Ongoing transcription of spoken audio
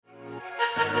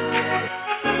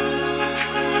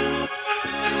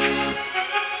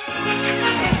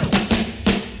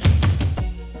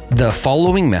The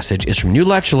following message is from New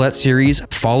Life Gillette series,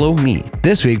 Follow Me.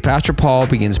 This week, Pastor Paul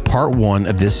begins part 1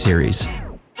 of this series.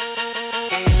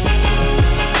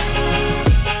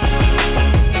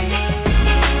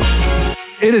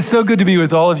 It is so good to be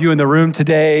with all of you in the room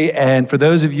today. And for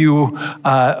those of you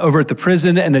over at the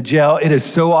prison and the jail, it is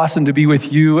so awesome to be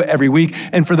with you every week.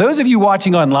 And for those of you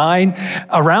watching online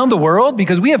around the world,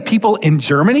 because we have people in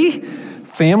Germany,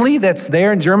 family that's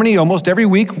there in Germany almost every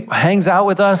week hangs out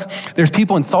with us. There's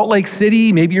people in Salt Lake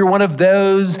City. Maybe you're one of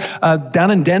those.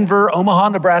 Down in Denver, Omaha,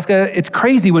 Nebraska. It's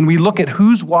crazy when we look at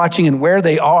who's watching and where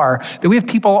they are, that we have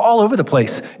people all over the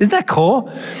place. Isn't that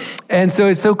cool? And so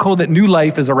it's so cool that New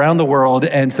Life is around the world.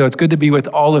 And so it's good to be with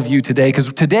all of you today,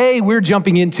 because today we're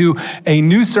jumping into a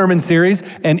new sermon series,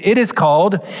 and it is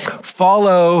called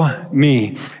Follow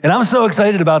Me. And I'm so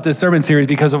excited about this sermon series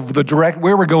because of the direct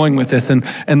where we're going with this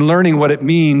and learning what it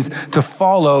means to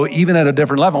follow even at a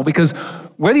different level. Because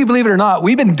whether you believe it or not,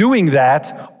 we've been doing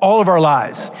that all of our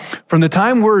lives. From the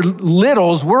time we're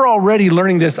littles, we're already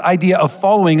learning this idea of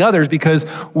following others because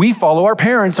we follow our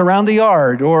parents around the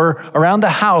yard or around the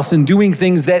house and doing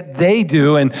things that they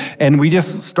do. And we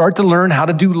just start to learn how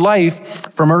to do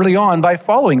life from early on by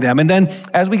following them. And then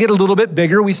as we get a little bit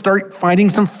bigger, we start finding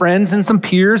some friends and some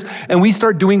peers, and we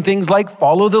start doing things like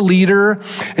follow the leader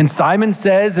and Simon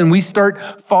Says, and we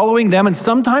start following them. And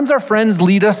sometimes our friends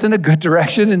lead us in a good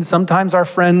direction, and sometimes our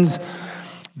friends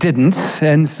didn't.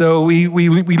 And so we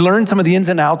learn some of the ins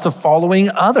and outs of following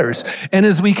others. And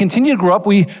as we continue to grow up,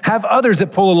 we have others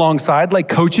that pull alongside, like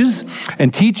coaches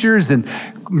and teachers and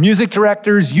music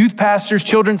directors, youth pastors,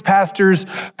 children's pastors,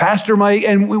 Pastor Mike,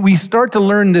 and we start to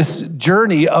learn this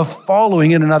journey of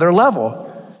following at another level.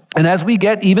 And as we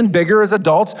get even bigger as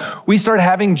adults, we start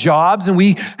having jobs, and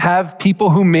we have people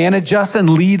who manage us and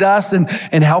lead us and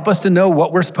help us to know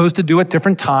what we're supposed to do at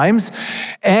different times.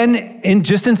 And in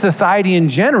society in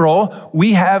general,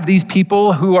 we have these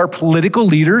people who are political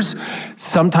leaders.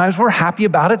 Sometimes we're happy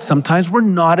about it. Sometimes we're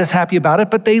not as happy about it,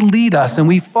 but they lead us and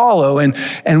we follow,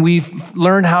 and we've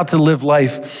learned how to live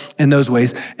life in those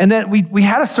ways. And then we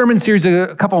had a sermon series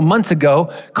a couple of months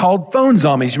ago called Phone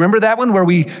Zombies. You remember that one, where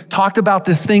we talked about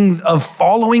this thing of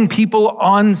following people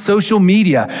on social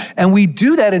media? And we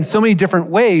do that in so many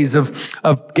different ways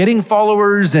of getting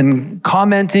followers and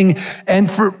commenting. And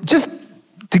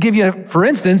to give you, for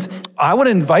instance, I would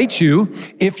invite you,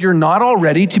 if you're not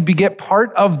already, to get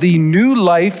part of the New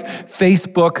Life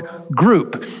Facebook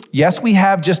group. Yes, we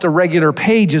have just a regular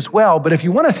page as well, but if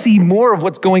you want to see more of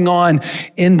what's going on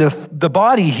in the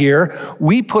body here,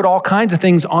 we put all kinds of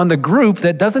things on the group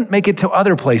that doesn't make it to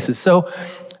other places. So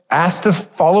ask to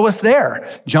follow us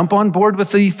there. Jump on board with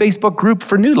the Facebook group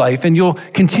for New Life, and you'll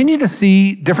continue to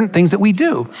see different things that we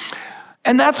do.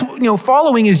 And that's,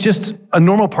 following is just a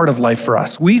normal part of life for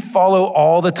us. We follow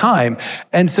all the time.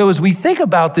 And so as we think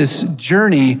about this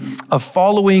journey of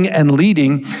following and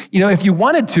leading, if you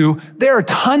wanted to, there are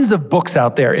tons of books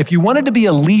out there. If you wanted to be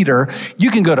a leader, you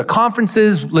can go to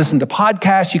conferences, listen to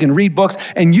podcasts, you can read books,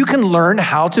 and you can learn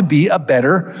how to be a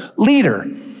better leader.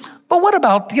 But what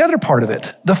about the other part of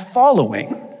it, the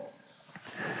following?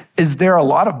 Is there a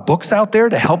lot of books out there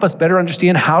to help us better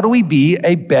understand how do we be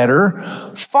a better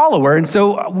follower? And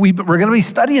so we're going to be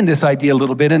studying this idea a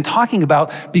little bit and talking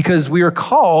about, because we are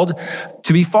called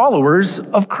to be followers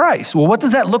of Christ. Well, what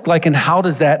does that look like, and how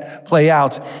does that play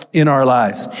out in our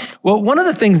lives? Well, one of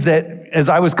the things that, as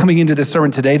I was coming into this sermon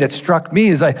today, that struck me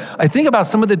is I think about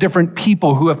some of the different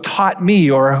people who have taught me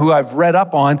or who I've read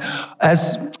up on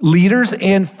as leaders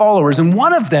and followers. And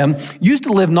one of them used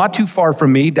to live not too far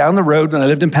from me, down the road when I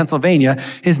lived in Pennsylvania.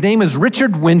 His name is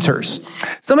Richard Winters.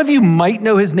 Some of you might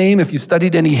know his name if you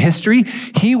studied any history.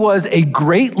 He was a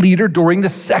great leader during the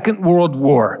Second World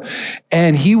War.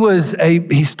 And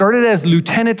he started as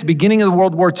lieutenant at the beginning of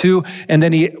World War II, and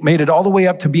then he made it all the way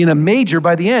up to being a major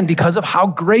by the end because of how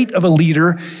great of a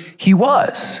leader he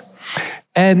was.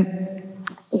 And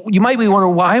you might be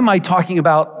wondering, why am I talking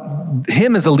about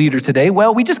him as a leader today?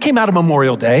 Well, we just came out of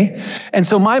Memorial Day. And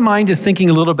so my mind is thinking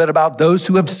a little bit about those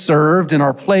who have served in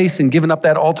our place and given up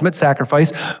that ultimate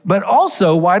sacrifice. But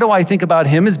also, why do I think about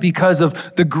him is because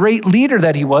of the great leader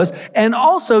that he was. And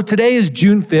also, today is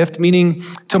June 5th, meaning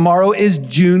tomorrow is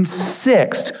June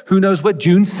 6th. Who knows what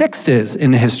June 6th is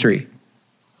in history?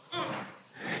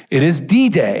 It is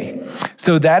D-Day.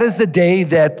 So that is the day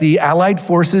that the Allied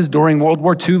forces during World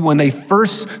War II, when they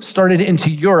first started into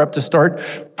Europe to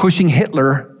start pushing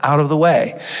Hitler out of the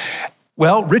way.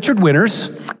 Well, Richard Winters,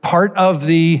 part of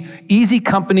the Easy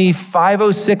Company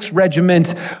 506 Regiment,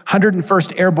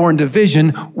 101st Airborne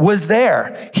Division, was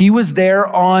there. He was there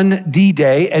on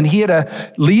D-Day, and he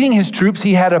had leading his troops,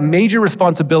 he had a major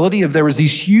responsibility of there was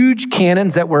these huge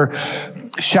cannons that were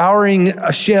showering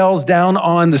shells down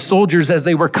on the soldiers as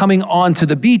they were coming onto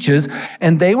the beaches,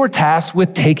 and they were tasked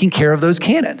with taking care of those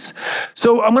cannons.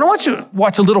 So I'm going to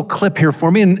watch a little clip here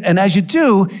for me, and as you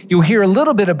do, you'll hear a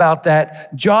little bit about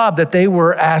that job that they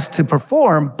were asked to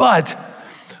perform, but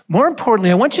more importantly,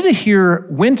 I want you to hear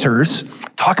Winters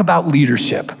talk about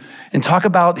leadership and talk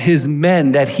about his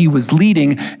men that he was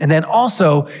leading. And then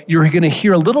also, you're going to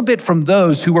hear a little bit from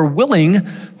those who were willing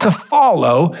to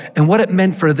follow and what it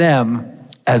meant for them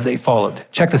as they followed.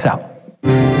 Check this out.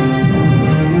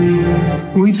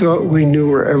 We thought we knew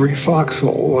where every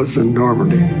foxhole was in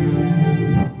Normandy.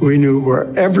 We knew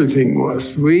where everything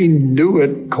was. We knew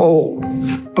it cold.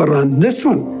 But on this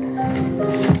one,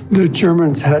 the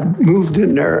Germans had moved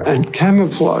in there and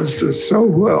camouflaged us so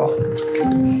well,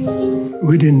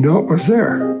 we didn't know it was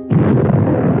there.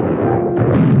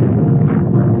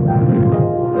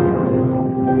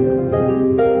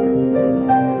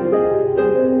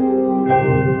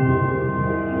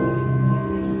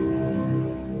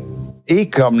 E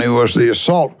Company was the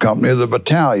assault company of the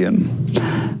battalion.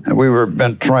 And we were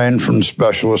been trained from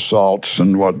special assaults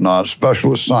and whatnot,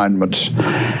 special assignments.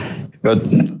 But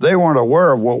they weren't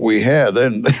aware of what we had. They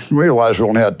didn't realize we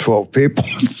only had 12 people.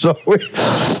 So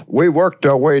we worked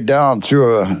our way down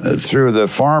through the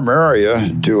farm area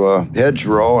to a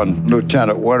hedgerow, and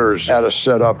Lieutenant Winters had us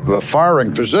set up a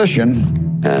firing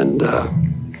position. And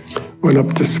went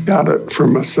up to scout it for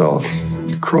myself,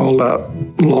 crawled out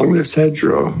along this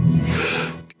hedgerow,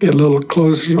 get a little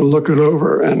closer to look it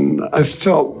over, and I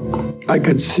felt I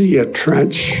could see a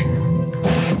trench.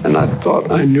 And I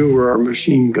thought I knew where our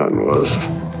machine gun was.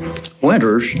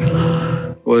 Winters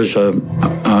was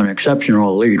an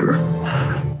exceptional leader,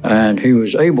 and he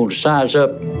was able to size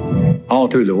up all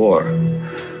through the war,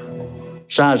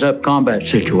 size up combat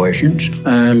situations,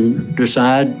 and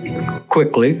decide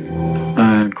quickly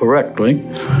and correctly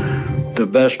the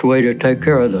best way to take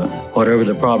care of whatever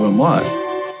the problem was.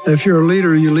 If you're a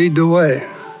leader, you lead the way,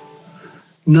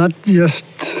 not just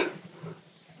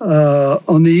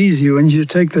on the easy ones, you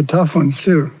take the tough ones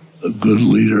too. A good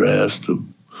leader has to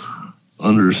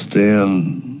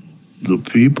understand the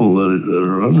people that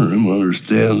are under him,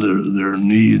 understand their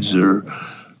needs,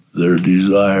 their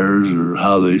desires, or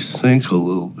how they think a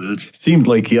little bit. Seemed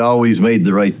like he always made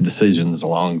the right decisions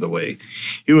along the way.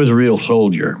 He was a real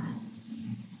soldier.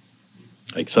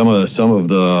 Like some of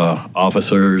the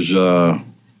officers, I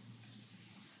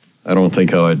don't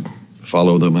think I would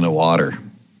follow them in the water.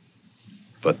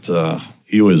 But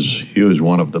he was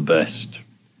one of the best.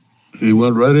 He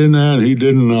went right in there, and he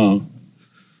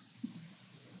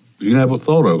never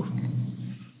thought of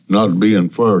not being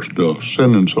first or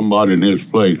sending somebody in his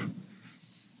place.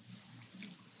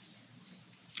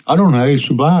 I don't know how he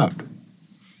survived.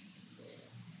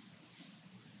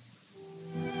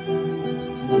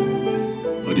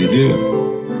 But he did.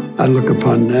 I look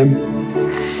upon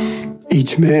them,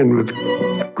 each man with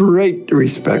great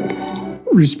respect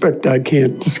I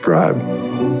can't describe.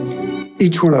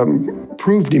 Each one of them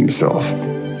proved himself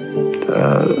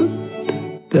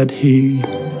that he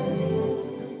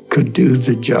could do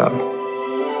the job.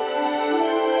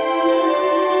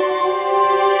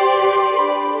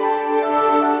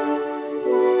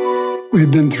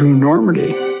 We've been through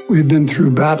Normandy. We've been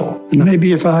through battle. And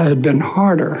maybe if I had been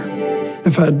harder,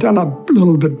 if I had done a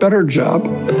little bit better job,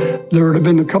 there would have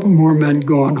been a couple more men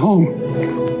going home.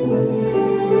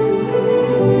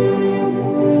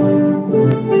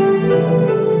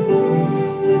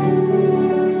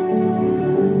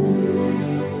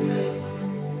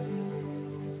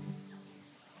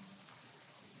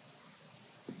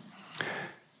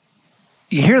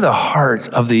 You hear the hearts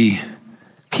of the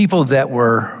people that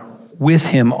were with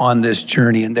him on this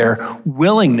journey and their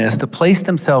willingness to place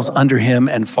themselves under him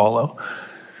and follow.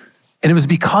 And it was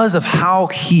because of how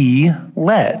he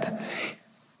led.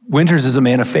 Winters is a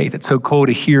man of faith. It's so cool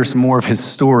to hear some more of his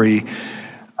story.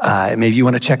 Maybe you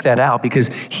want to check that out, because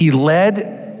he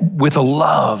led with a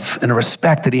love and a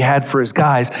respect that he had for his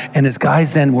guys, and his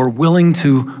guys then were willing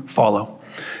to follow.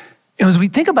 And as we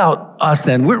think about us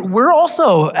then, we're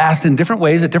also asked in different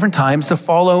ways at different times to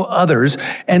follow others.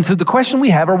 And so the question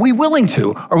we have, are we willing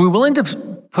to? Are we willing to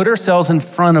put ourselves in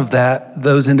front of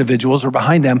those individuals or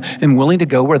behind them and willing to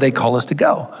go where they call us to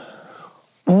go?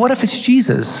 Well, what if it's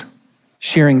Jesus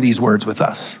sharing these words with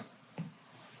us?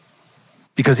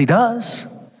 Because he does.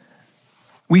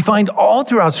 We find all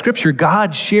throughout Scripture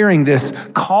God sharing this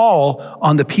call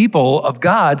on the people of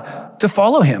God to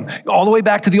follow him. All the way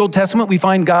back to the Old Testament, we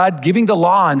find God giving the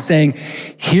law and saying,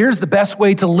 here's the best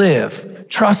way to live.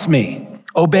 Trust me,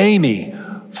 obey me,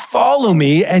 follow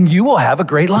me, and you will have a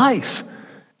great life.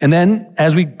 And then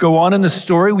as we go on in the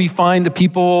story, we find the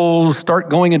people start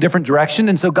going a different direction.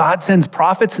 And so God sends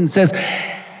prophets and says,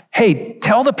 hey,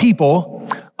 tell the people,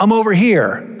 I'm over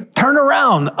here. Turn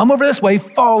around. I'm over this way.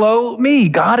 Follow me.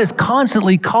 God is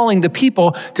constantly calling the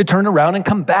people to turn around and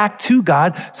come back to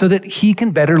God so that he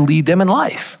can better lead them in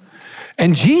life.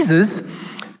 And Jesus,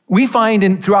 we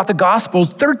find throughout the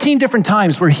Gospels 13 different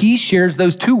times where he shares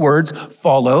those two words,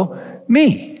 follow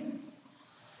me.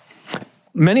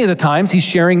 Many of the times he's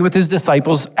sharing with his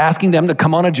disciples, asking them to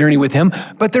come on a journey with him.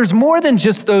 But there's more than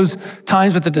just those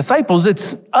times with the disciples.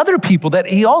 It's other people that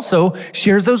he also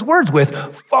shares those words with.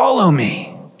 Follow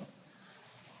me.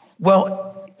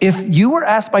 Well, if you were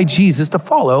asked by Jesus to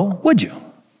follow, would you?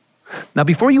 Now,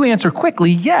 before you answer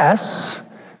quickly, yes,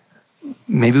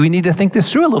 maybe we need to think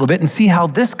this through a little bit and see how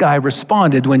this guy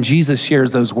responded when Jesus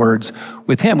shares those words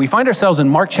with him. We find ourselves in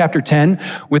Mark chapter 10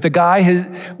 with a guy,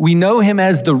 we know him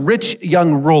as the rich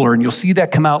young ruler, and you'll see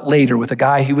that come out later with a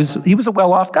guy, he was a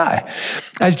well-off guy.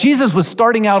 As Jesus was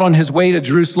starting out on his way to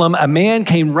Jerusalem, a man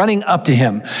came running up to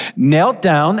him, knelt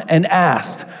down and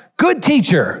asked, "Good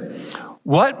teacher,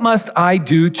 what must I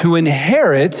do to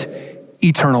inherit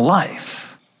eternal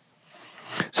life?"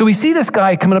 So we see this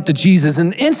guy coming up to Jesus,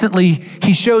 and instantly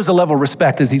he shows a level of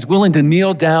respect as he's willing to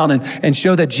kneel down and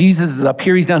show that Jesus is up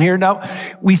here, he's down here. Now,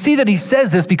 we see that he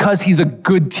says this because he's a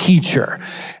good teacher.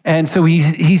 And so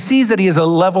he sees that he has a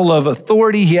level of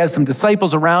authority. He has some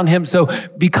disciples around him. So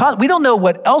because we don't know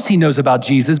what else he knows about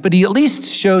Jesus, but he at least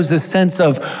shows this sense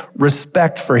of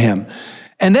respect for him.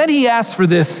 And then he asks for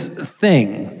this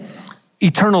thing,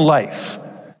 eternal life.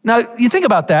 Now, you think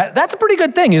about that. That's a pretty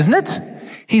good thing, isn't it?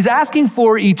 He's asking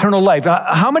for eternal life.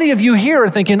 How many of you here are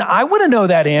thinking, I want to know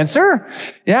that answer?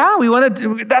 Yeah,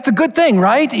 that's a good thing,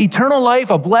 right? Eternal life,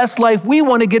 a blessed life. We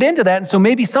want to get into that. And so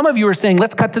maybe some of you are saying,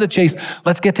 let's cut to the chase.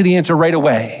 Let's get to the answer right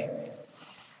away.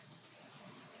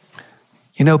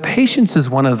 You know, patience is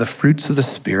one of the fruits of the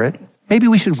Spirit. Maybe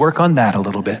we should work on that a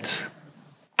little bit.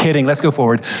 Kidding, let's go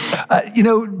forward.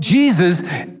 Jesus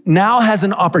now has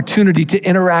an opportunity to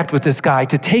interact with this guy,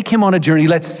 to take him on a journey.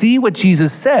 Let's see what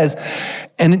Jesus says.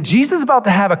 And Jesus is about to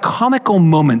have a comical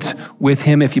moment with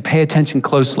him if you pay attention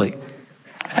closely.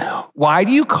 Why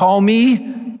do you call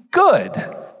me good?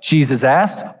 Jesus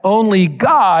asked. Only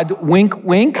God, wink,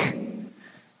 wink,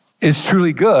 is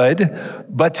truly good.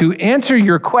 But to answer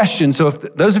your question, so if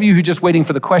those of you who are just waiting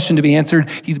for the question to be answered,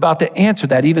 he's about to answer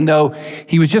that, even though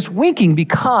he was just winking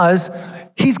because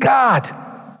he's God.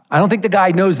 I don't think the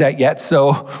guy knows that yet,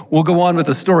 so we'll go on with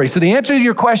the story. So the answer to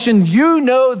your question, you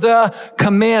know the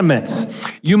commandments.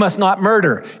 You must not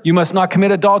murder. You must not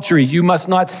commit adultery. You must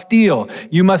not steal.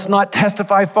 You must not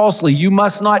testify falsely. You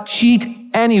must not cheat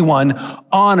anyone.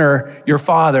 Honor your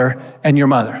father and your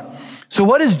mother. So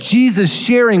what is Jesus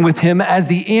sharing with him as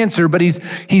the answer? But he's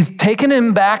taken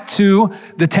him back to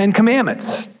the 10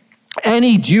 Commandments.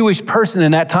 Any Jewish person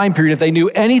in that time period, if they knew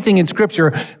anything in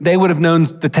Scripture, they would have known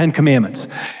the 10 Commandments.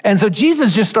 And so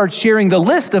Jesus just starts sharing the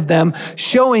list of them,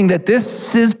 showing that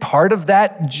this is part of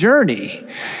that journey.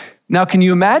 Now, can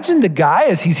you imagine the guy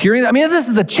as he's hearing? I mean, this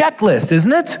is a checklist,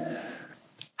 isn't it?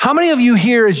 How many of you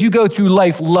here, as you go through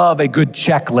life, love a good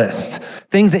checklist?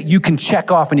 Things that you can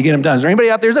check off when you get them done. Is there anybody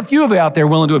out there? There's a few of you out there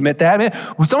willing to admit that. I mean,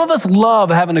 well, some of us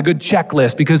love having a good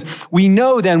checklist because we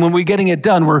know then when we're getting it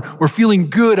done, we're feeling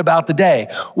good about the day.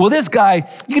 Well, this guy,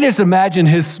 you can just imagine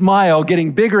his smile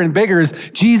getting bigger and bigger as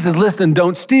Jesus listened.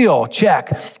 Don't steal,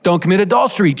 check. Don't commit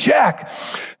adultery, check.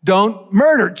 Don't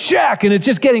murder, check. And it's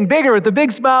just getting bigger with the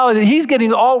big smile, and he's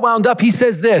getting all wound up. He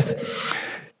says this,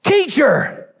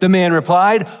 "Teacher," the man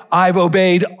replied, "I've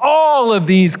obeyed all of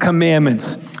these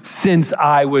commandments since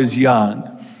I was young."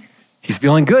 He's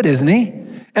feeling good, isn't he?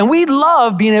 And we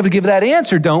love being able to give that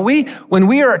answer, don't we? When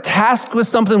we are tasked with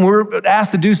something, we're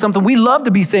asked to do something, we love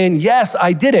to be saying, yes,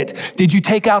 I did it. Did you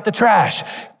take out the trash?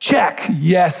 Check.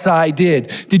 Yes, I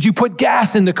did. Did you put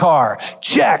gas in the car?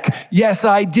 Check. Yes,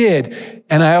 I did.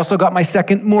 And I also got my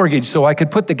second mortgage so I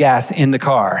could put the gas in the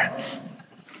car.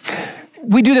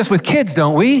 We do this with kids,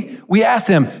 don't we? We ask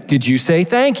them, did you say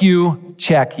thank you?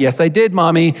 Check. Yes, I did,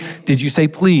 Mommy. Did you say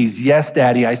please? Yes,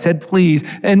 Daddy. I said please.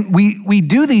 And we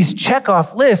do these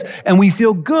check-off lists, and we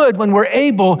feel good when we're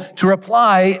able to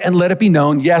reply and let it be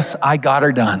known, yes, I got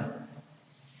her done.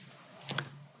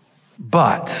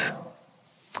 But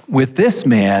with this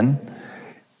man,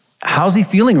 how's he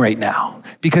feeling right now?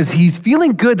 because he's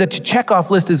feeling good that the checkoff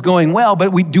list is going well, but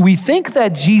do we think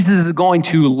that Jesus is going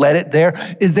to let it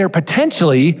there? Is there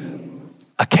potentially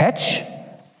a catch?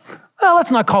 Well,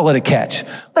 let's not call it a catch.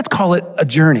 Let's call it a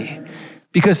journey.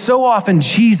 Because so often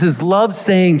Jesus loves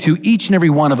saying to each and every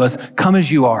one of us, come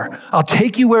as you are. I'll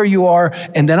take you where you are,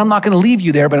 and then I'm not going to leave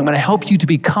you there, but I'm going to help you to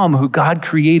become who God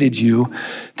created you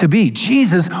to be.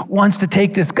 Jesus wants to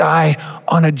take this guy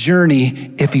on a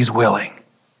journey if he's willing.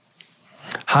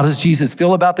 How does Jesus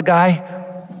feel about the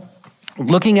guy?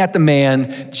 Looking at the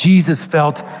man, Jesus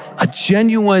felt a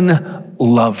genuine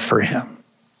love for him.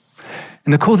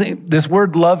 And the cool thing, this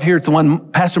word love here, it's the one,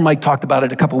 Pastor Mike talked about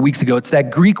it a couple of weeks ago. It's that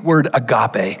Greek word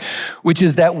agape, which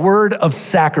is that word of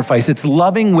sacrifice. It's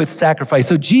loving with sacrifice.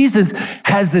 So Jesus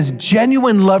has this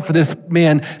genuine love for this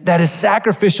man that is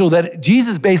sacrificial, that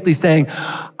Jesus basically saying,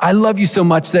 I love you so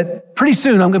much that pretty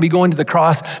soon I'm going to be going to the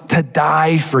cross to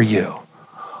die for you.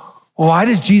 Why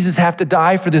does Jesus have to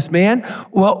die for this man?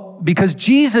 Well, because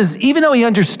Jesus, even though he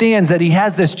understands that he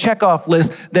has this checkoff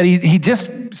list, that he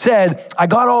just said, I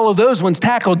got all of those ones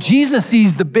tackled, Jesus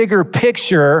sees the bigger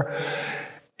picture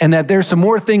and that there's some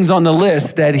more things on the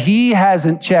list that he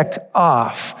hasn't checked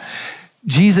off.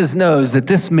 Jesus knows that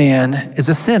this man is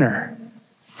a sinner.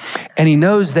 And he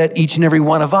knows that each and every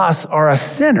one of us are a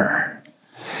sinner.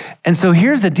 And so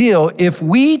here's the deal. If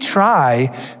we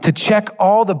try to check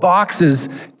all the boxes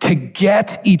to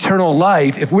get eternal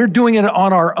life, if we're doing it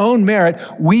on our own merit,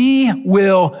 we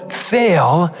will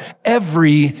fail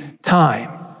every time.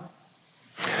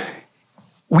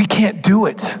 We can't do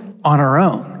it on our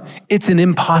own. It's an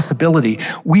impossibility.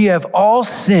 We have all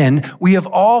sinned. We have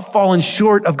all fallen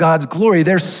short of God's glory.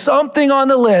 There's something on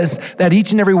the list that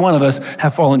each and every one of us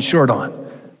have fallen short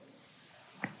on.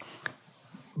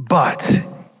 But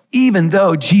even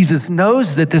though Jesus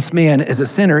knows that this man is a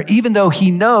sinner, even though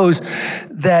he knows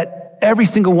that every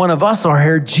single one of us are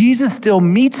here, Jesus still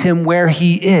meets him where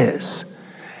he is.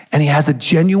 And he has a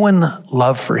genuine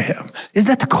love for him. Isn't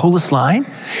that the coolest line?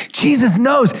 Jesus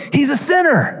knows he's a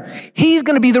sinner. He's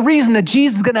going to be the reason that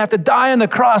Jesus is going to have to die on the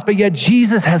cross, but yet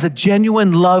Jesus has a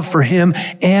genuine love for him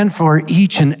and for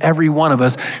each and every one of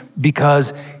us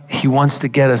because he wants to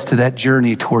get us to that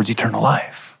journey towards eternal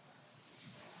life.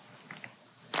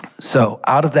 So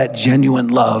out of that genuine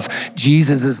love,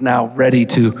 Jesus is now ready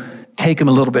to take him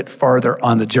a little bit farther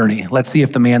on the journey. Let's see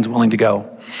if the man's willing to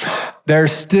go.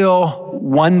 There's still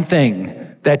one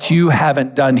thing that you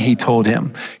haven't done, he told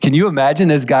him. Can you imagine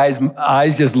this guy's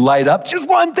eyes just light up? Just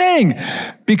one thing,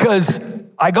 because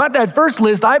I got that first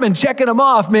list. I've been checking them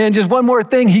off, man. Just one more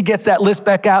thing. He gets that list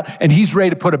back out and he's ready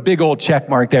to put a big old check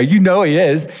mark there. You know he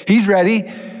is. He's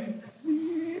ready.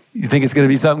 You think it's going to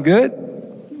be something good?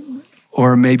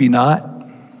 Or maybe not.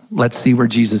 Let's see where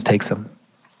Jesus takes him.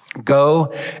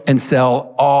 Go and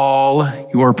sell all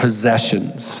your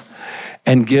possessions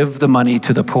and give the money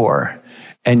to the poor,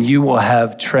 and you will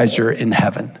have treasure in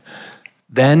heaven.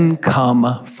 Then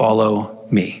come follow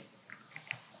me.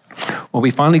 Well,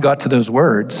 we finally got to those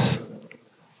words,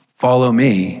 follow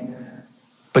me.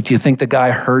 But do you think the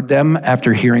guy heard them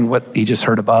after hearing what he just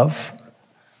heard above?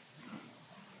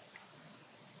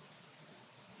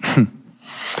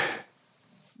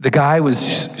 The guy was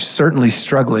certainly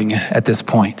struggling at this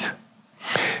point.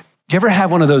 Do you ever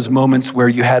have one of those moments where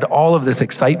you had all of this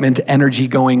excitement, energy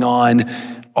going on,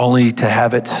 only to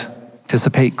have it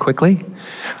dissipate quickly?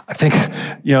 I think,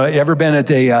 you ever been at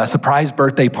a surprise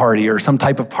birthday party or some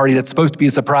type of party that's supposed to be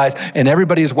a surprise and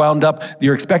everybody is wound up,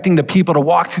 you're expecting the people to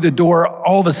walk through the door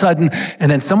all of a sudden,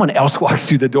 and then someone else walks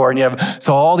through the door and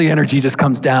so all the energy just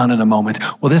comes down in a moment.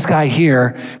 Well, this guy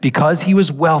here, because he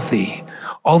was wealthy,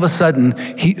 all of a sudden,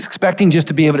 he's expecting just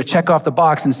to be able to check off the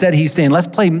box. Instead, he's saying,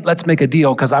 let's make a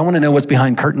deal because I want to know what's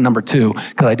behind curtain number 2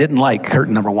 because I didn't like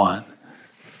curtain number 1.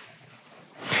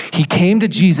 He came to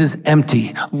Jesus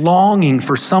empty, longing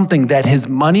for something that his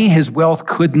money, his wealth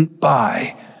couldn't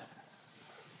buy.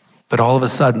 But all of a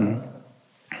sudden,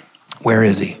 where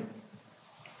is he?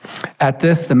 At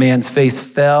this, the man's face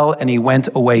fell and he went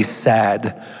away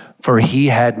sad, for he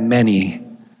had many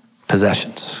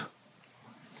possessions.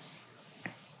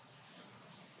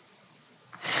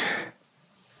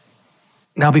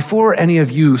 Now, before any of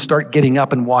you start getting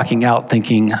up and walking out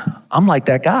thinking, I'm like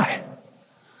that guy.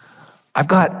 I've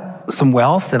got some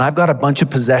wealth and I've got a bunch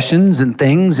of possessions and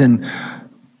things, and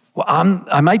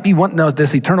I might be wanting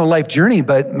this eternal life journey,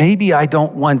 but maybe I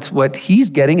don't want what he's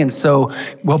getting. And so,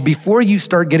 before you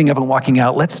start getting up and walking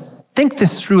out, let's think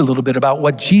this through a little bit about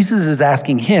what Jesus is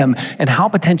asking him and how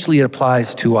potentially it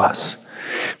applies to us.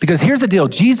 Because here's the deal.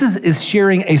 Jesus is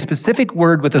sharing a specific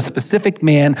word with a specific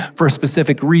man for a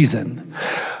specific reason.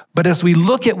 But as we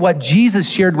look at what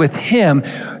Jesus shared with him,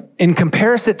 in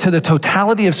comparison to the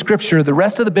totality of Scripture, the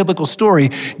rest of the biblical story,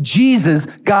 Jesus,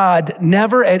 God,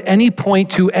 never at any point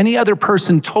to any other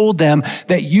person told them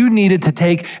that you needed to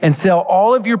take and sell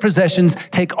all of your possessions,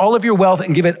 take all of your wealth,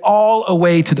 and give it all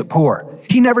away to the poor.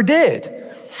 He never did.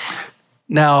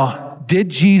 Now, did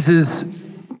Jesus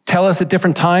tell us at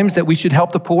different times that we should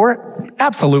help the poor?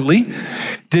 Absolutely.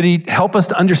 Did he help us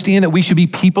to understand that we should be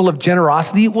people of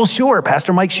generosity? Well, sure.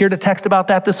 Pastor Mike shared a text about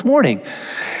that this morning.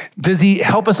 Does he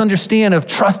help us understand of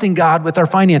trusting God with our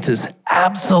finances?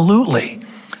 Absolutely.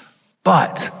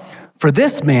 But for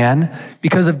this man,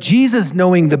 because of Jesus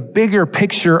knowing the bigger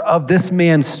picture of this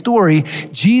man's story,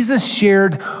 Jesus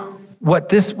shared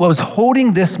what was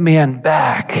holding this man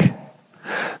back.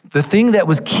 The thing that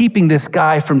was keeping this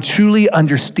guy from truly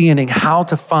understanding how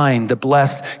to find the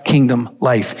blessed kingdom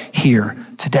life here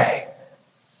today.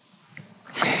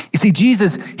 You see,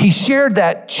 Jesus, he shared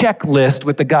that checklist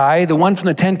with the guy, the one from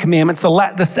the 10 Commandments,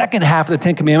 the second half of the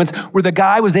 10 Commandments, where the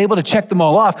guy was able to check them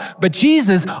all off. But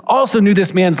Jesus also knew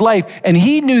this man's life, and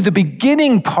he knew the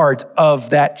beginning part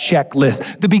of that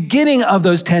checklist, the beginning of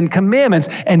those 10 Commandments.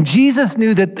 And Jesus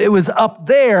knew that it was up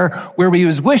there where he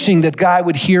was wishing that guy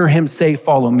would hear him say,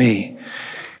 "Follow me."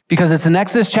 Because it's in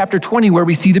Exodus chapter 20 where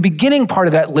we see the beginning part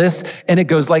of that list, and it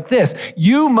goes like this: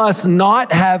 "You must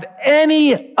not have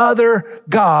any other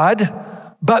God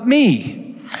but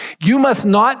me. You must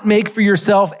not make for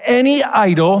yourself any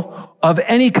idol of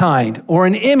any kind or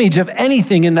an image of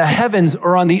anything in the heavens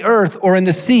or on the earth or in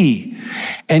the sea.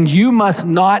 And you must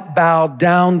not bow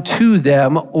down to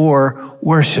them or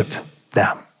worship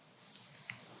them."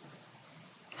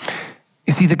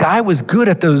 You see, the guy was good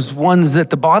at those ones at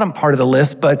the bottom part of the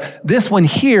list, but this one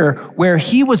here, where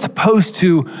he was supposed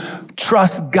to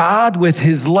trust God with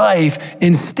his life,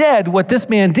 instead, what this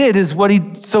man did is what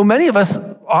so many of us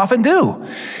often do,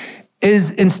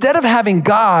 is instead of having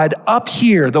God up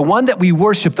here, the one that we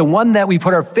worship, the one that we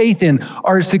put our faith in,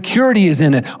 our security is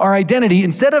in it, our identity,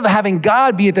 instead of having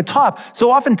God be at the top,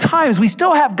 so oftentimes we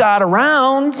still have God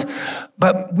around,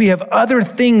 but we have other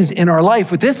things in our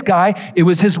life. With this guy, it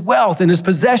was his wealth and his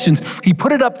possessions. He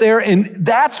put it up there, and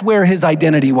that's where his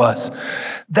identity was.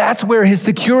 That's where his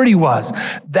security was.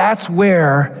 That's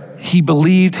where he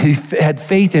believed, he had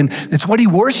faith in. It's what he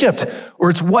worshiped,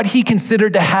 or it's what he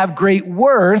considered to have great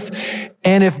worth.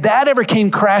 And if that ever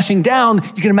came crashing down,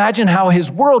 you can imagine how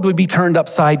his world would be turned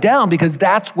upside down, because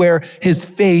that's where his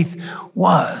faith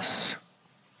was.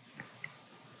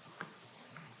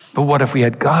 But what if we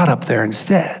had God up there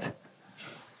instead?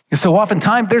 So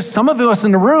oftentimes, there's some of us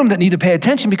in the room that need to pay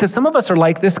attention, because some of us are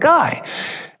like this guy.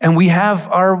 And we have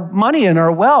our money and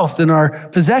our wealth and our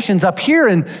possessions up here,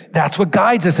 and that's what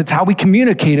guides us. It's how we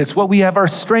communicate. It's what we have our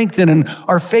strength in and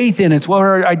our faith in. It's what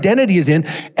our identity is in.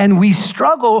 And we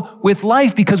struggle with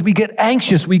life because we get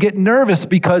anxious. We get nervous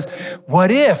because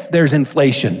what if there's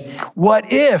inflation?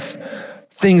 What if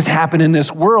things happen in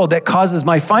this world that causes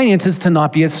my finances to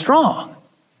not be as strong?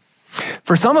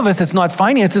 For some of us, it's not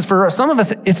finances. For some of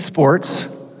us, it's sports.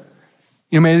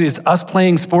 You know, maybe it's us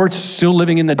playing sports, still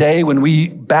living in the day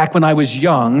back when I was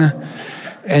young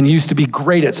and used to be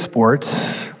great at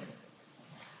sports.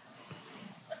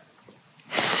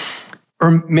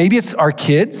 Or maybe it's our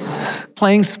kids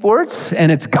playing sports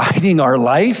and it's guiding our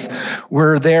life.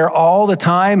 We're there all the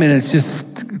time and it's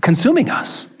just consuming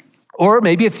us. Or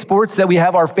maybe it's sports that we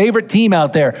have our favorite team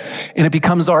out there and it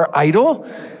becomes our idol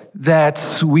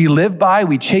that we live by,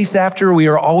 we chase after, we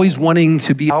are always wanting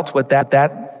to be out what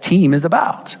that team is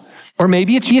about. Or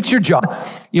maybe it's your job.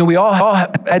 You know, we all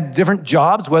had different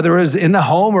jobs, whether it was in the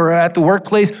home or at the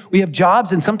workplace. We have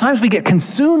jobs, and sometimes we get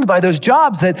consumed by those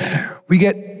jobs that we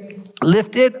get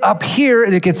lifted up here,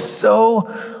 and it gets so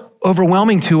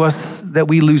overwhelming to us that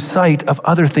we lose sight of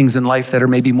other things in life that are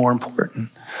maybe more important.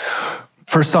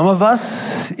 For some of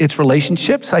us, it's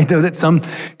relationships. I know that some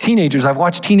teenagers, I've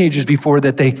watched teenagers before,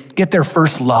 that they get their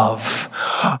first love.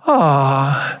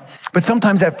 But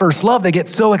sometimes that first love, they get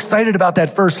so excited about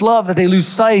that first love that they lose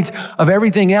sight of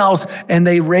everything else, and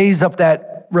they raise up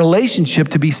that relationship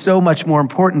to be so much more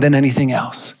important than anything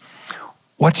else.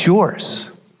 What's yours?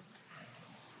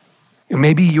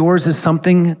 Maybe yours is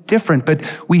something different, but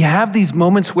we have these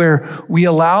moments where we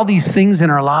allow these things in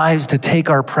our lives to take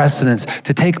our precedence,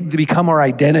 to become our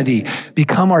identity,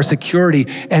 become our security.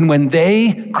 And when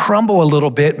they crumble a little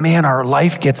bit, man, our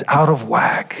life gets out of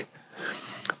whack.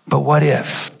 But what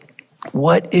if?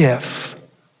 What if?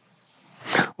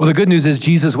 Well, the good news is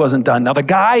Jesus wasn't done. Now, the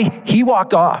guy, he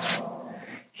walked off.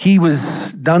 He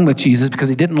was done with Jesus because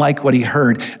he didn't like what he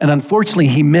heard. And unfortunately,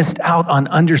 he missed out on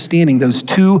understanding those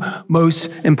two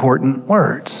most important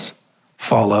words: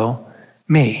 follow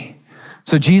me.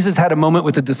 So Jesus had a moment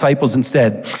with the disciples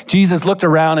instead. Jesus looked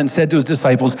around and said to his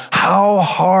disciples, how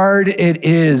hard it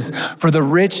is for the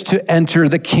rich to enter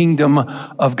the kingdom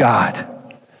of God.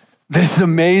 This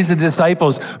amazed the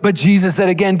disciples. But Jesus said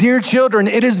again, dear children,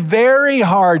 it is very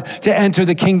hard to enter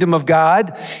the kingdom of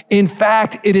God. In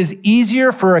fact, it is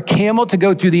easier for a camel to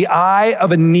go through the eye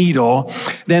of a needle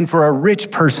than for a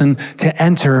rich person to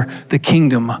enter the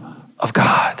kingdom of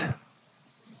God.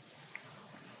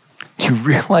 Do you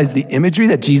realize the imagery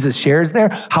that Jesus shares there?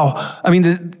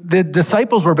 The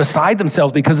disciples were beside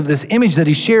themselves because of this image that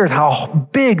he shares, how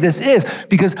big this is.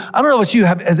 Because I don't know what you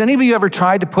have, has any of you ever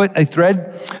tried to put a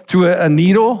thread through a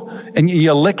needle and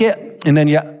you lick it, and then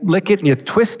you lick it and you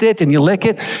twist it and you lick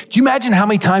it? Do you imagine how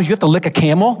many times you have to lick a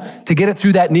camel to get it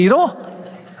through that needle?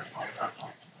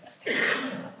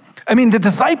 The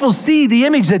disciples see the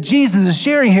image that Jesus is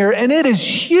sharing here, and it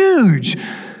is huge.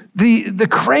 The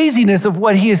craziness of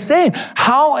what he is saying.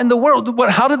 How in the world,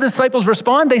 how did the disciples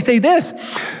respond? They say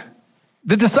this,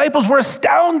 the disciples were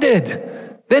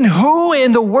astounded. Then who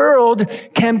in the world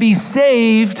can be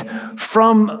saved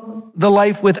from the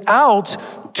life without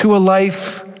to a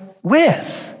life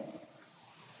with?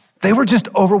 They were just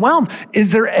overwhelmed.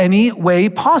 Is there any way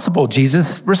possible?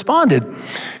 Jesus responded.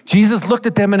 Jesus looked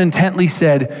at them and intently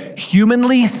said,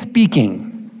 humanly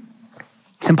speaking,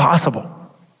 it's impossible.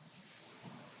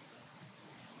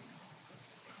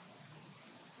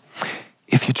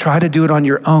 If you try to do it on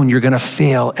your own, you're going to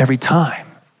fail every time,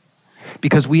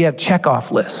 because we have checkoff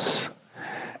lists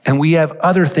and we have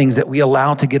other things that we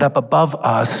allow to get up above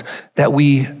us that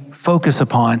we focus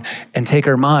upon and take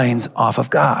our minds off of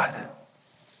God.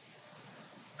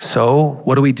 So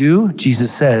what do?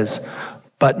 Jesus says,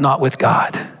 but not with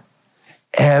God.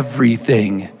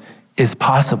 Everything is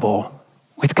possible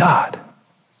with God.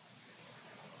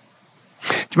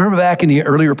 Do you remember back in the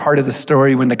earlier part of the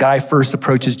story when the guy first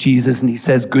approaches Jesus and he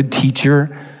says, good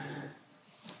teacher?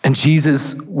 And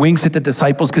Jesus winks at the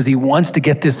disciples because he wants to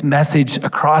get this message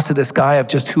across to this guy of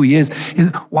just who he is. He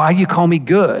says, why do you call me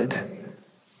good?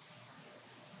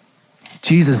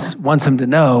 Jesus wants him to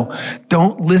know,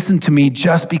 don't listen to me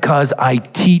just because I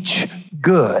teach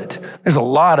good. There's a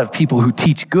lot of people who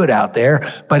teach good out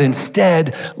there, but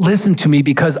instead listen to me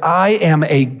because I am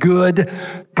a good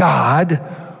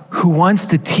God who wants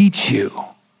to teach you,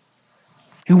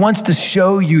 who wants to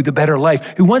show you the better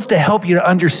life, who wants to help you to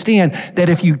understand that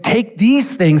if you take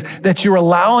these things that you're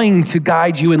allowing to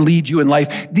guide you and lead you in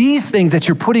life, these things that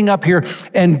you're putting up here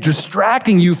and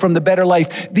distracting you from the better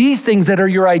life, these things that are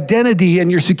your identity and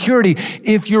your security,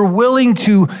 if you're willing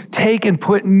to take and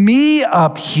put me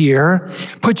up here,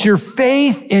 put your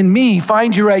faith in me,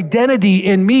 find your identity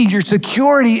in me, your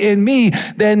security in me,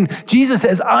 then Jesus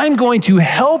says, I'm going to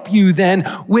help you then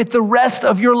with the rest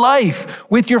of your life,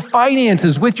 with your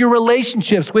finances, with your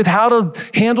relationships, with how to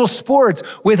handle sports,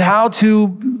 with how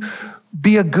to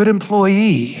be a good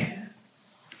employee.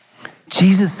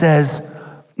 Jesus says,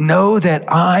 know that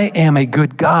I am a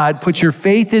good God. Put your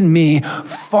faith in me,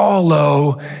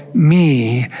 follow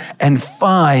me, and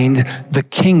find the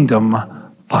kingdom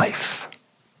life.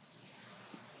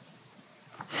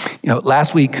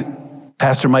 Last week,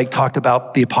 Pastor Mike talked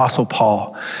about the Apostle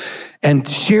Paul and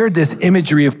shared this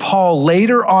imagery of Paul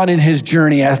later on in his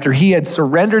journey after he had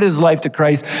surrendered his life to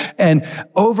Christ and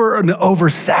over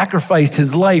sacrificed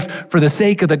his life for the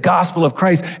sake of the gospel of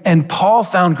Christ. And Paul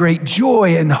found great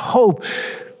joy and hope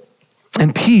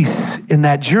and peace in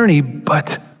that journey.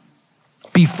 But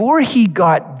before he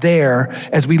got there,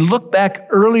 as we look back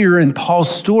earlier in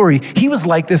Paul's story, he was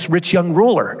like this rich young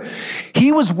ruler.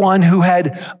 He was one who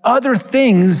had other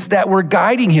things that were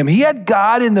guiding him. He had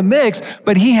God in the mix,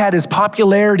 but he had his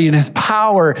popularity and his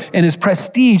power and his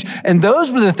prestige. And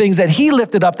those were the things that he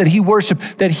lifted up, that he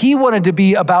worshiped, that he wanted to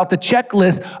be about the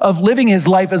checklist of living his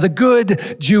life as a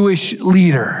good Jewish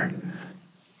leader.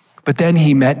 But then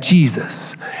he met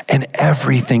Jesus and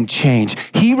everything changed.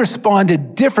 He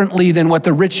responded differently than what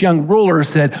the rich young ruler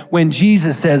said when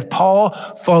Jesus says, Paul,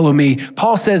 follow me.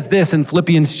 Paul says this in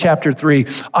Philippians chapter 3,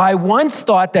 I once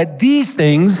thought that these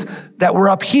things that were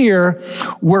up here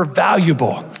were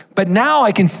valuable, but now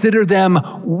I consider them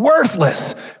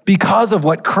worthless because of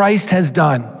what Christ has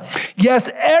done. Yes,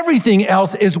 everything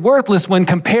else is worthless when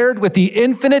compared with the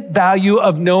infinite value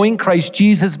of knowing Christ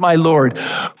Jesus, my Lord.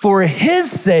 For his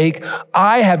sake,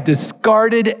 I have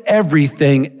discarded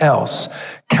everything else,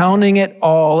 counting it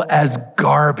all as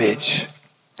garbage,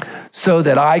 so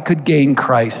that I could gain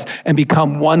Christ and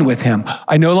become one with him.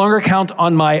 I no longer count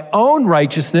on my own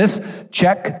righteousness,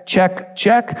 check, check,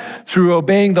 check, through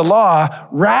obeying the law.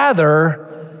 Rather,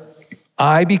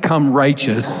 I become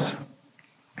righteous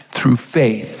through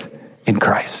faith in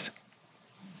Christ.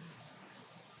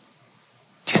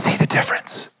 Do you see the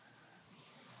difference?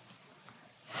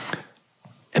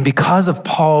 And because of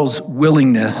Paul's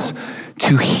willingness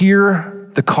to hear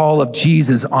the call of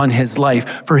Jesus on his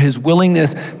life, for his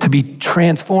willingness to be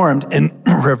transformed and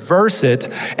reverse it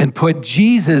and put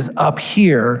Jesus up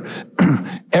here,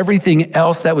 everything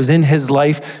else that was in his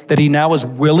life that he now was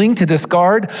willing to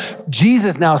discard,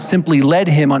 Jesus now simply led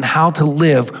him on how to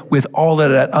live with all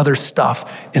of that other stuff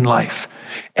in life.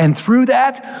 And through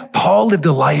that, Paul lived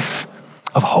a life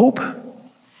of hope,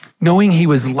 knowing he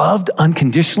was loved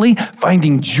unconditionally,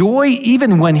 finding joy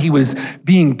even when he was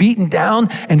being beaten down,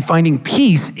 and finding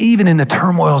peace even in the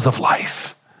turmoils of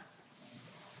life.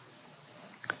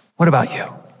 What about you?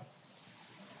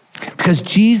 Because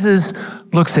Jesus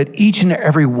looks at each and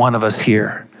every one of us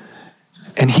here,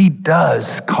 and he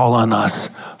does call on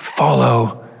us,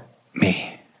 follow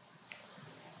me.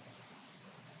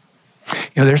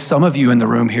 You know, there's some of you in the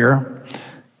room here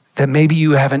that maybe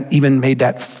you haven't even made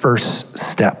that first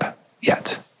step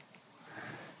yet.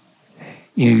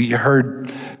 You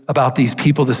heard about these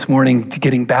people this morning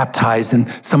getting baptized,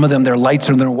 and some of them, their lights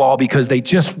are on their wall because they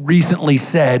just recently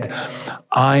said,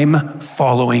 I'm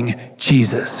following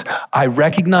Jesus. I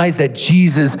recognize that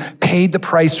Jesus paid the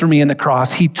price for me on the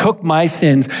cross. He took my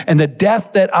sins and the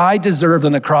death that I deserved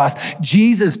on the cross.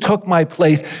 Jesus took my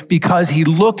place because he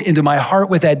looked into my heart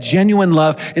with that genuine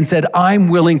love and said, I'm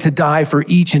willing to die for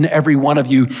each and every one of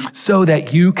you so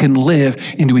that you can live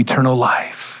into eternal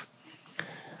life.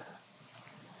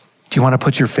 Do you want to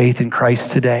put your faith in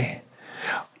Christ today?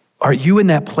 Are you in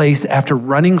that place after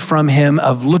running from him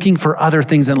of looking for other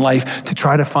things in life to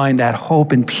try to find that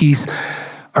hope and peace?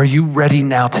 Are you ready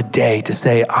now today to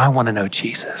say, I want to know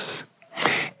Jesus?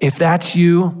 If that's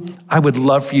you, I would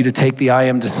love for you to take the I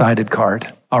am decided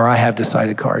card, or I have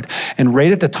decided card. And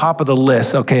right at the top of the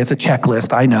list, okay, it's a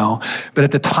checklist, I know, but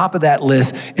at the top of that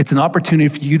list, it's an opportunity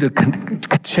for you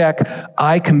to check,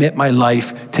 I commit my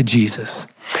life to Jesus.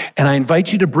 And I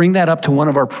invite you to bring that up to one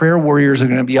of our prayer warriors who are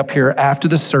going to be up here after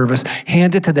the service.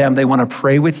 Hand it to them. They want to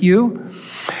pray with you.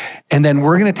 And then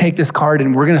we're going to take this card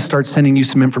and we're going to start sending you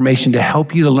some information to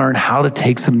help you to learn how to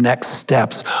take some next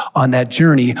steps on that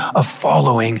journey of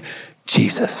following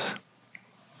Jesus.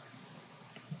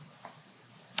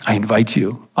 I invite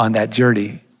you on that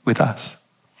journey with us.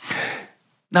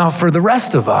 Now, for the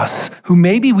rest of us who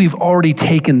maybe we've already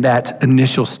taken that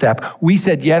initial step, we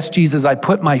said, yes, Jesus, I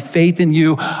put my faith in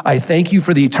you. I thank you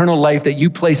for the eternal life that you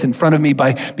place in front of me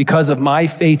because of my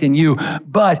faith in you.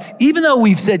 But even though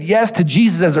we've said yes to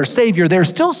Jesus as our Savior, there's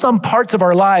still some parts of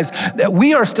our lives that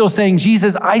we are still saying,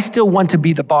 Jesus, I still want to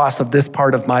be the boss of this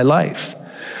part of my life.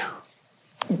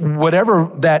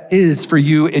 Whatever that is for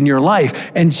you in your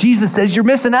life. And Jesus says, you're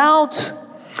missing out.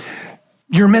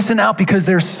 You're missing out because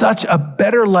there's such a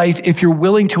better life if you're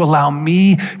willing to allow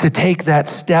me to take that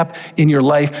step in your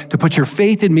life, to put your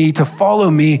faith in me, to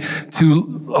follow me,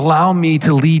 to allow me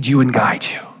to lead you and guide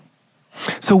you.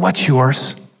 So what's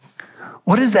yours?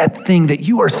 What is that thing that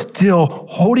you are still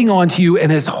holding on to you and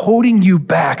is holding you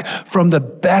back from the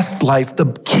best life,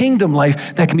 the kingdom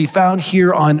life that can be found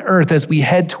here on earth as we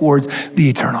head towards the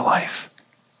eternal life?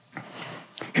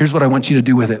 Here's what I want you to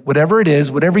do with it. Whatever it is,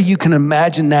 whatever you can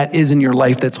imagine that is in your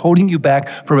life that's holding you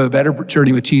back from a better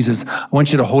journey with Jesus, I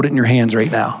want you to hold it in your hands right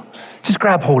now. Just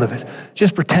grab hold of it.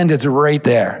 Just pretend it's right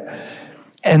there.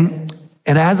 And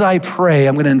as I pray,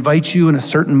 I'm going to invite you in a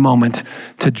certain moment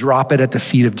to drop it at the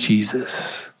feet of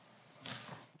Jesus.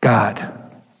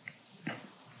 God,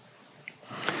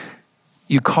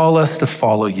 you call us to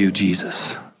follow you,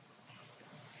 Jesus.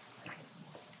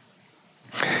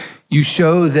 You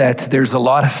show that there's a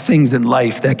lot of things in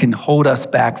life that can hold us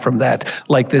back from that,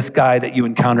 like this guy that you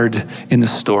encountered in the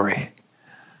story.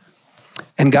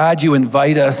 And God, you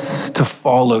invite us to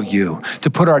follow you, to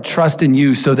put our trust in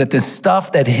you so that this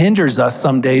stuff that hinders us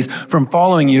some days from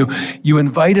following you, you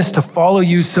invite us to follow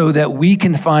you so that we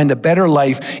can find a better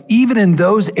life, even in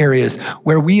those areas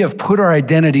where we have put our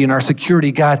identity and our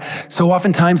security. God, so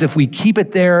oftentimes if we keep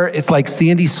it there, it's like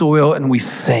sandy soil and we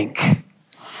sink.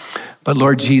 But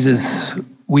Lord Jesus,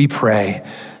 we pray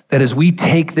that as we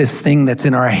take this thing that's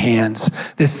in our hands,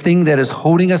 this thing that is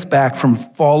holding us back from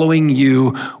following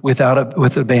you with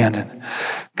abandon,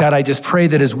 God, I just pray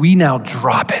that as we now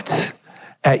drop it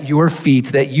at your feet,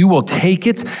 that you will take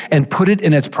it and put it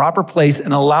in its proper place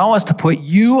and allow us to put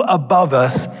you above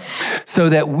us so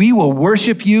that we will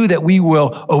worship you, that we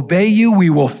will obey you, we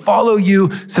will follow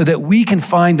you so that we can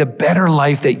find the better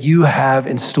life that you have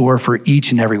in store for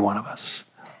each and every one of us.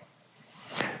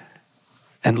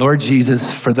 And Lord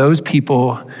Jesus, for those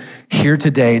people here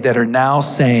today that are now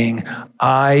saying,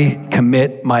 I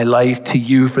commit my life to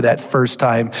you for that first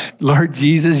time, Lord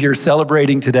Jesus, you're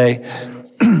celebrating today.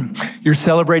 you're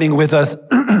celebrating with us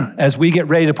as we get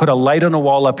ready to put a light on a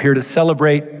wall up here to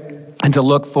celebrate and to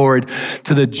look forward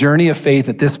to the journey of faith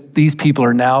that these people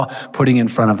are now putting in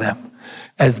front of them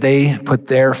as they put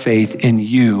their faith in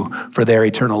you for their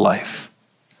eternal life.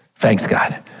 Thanks,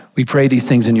 God. We pray these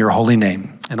things in your holy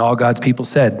name. And all God's people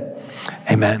said,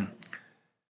 amen.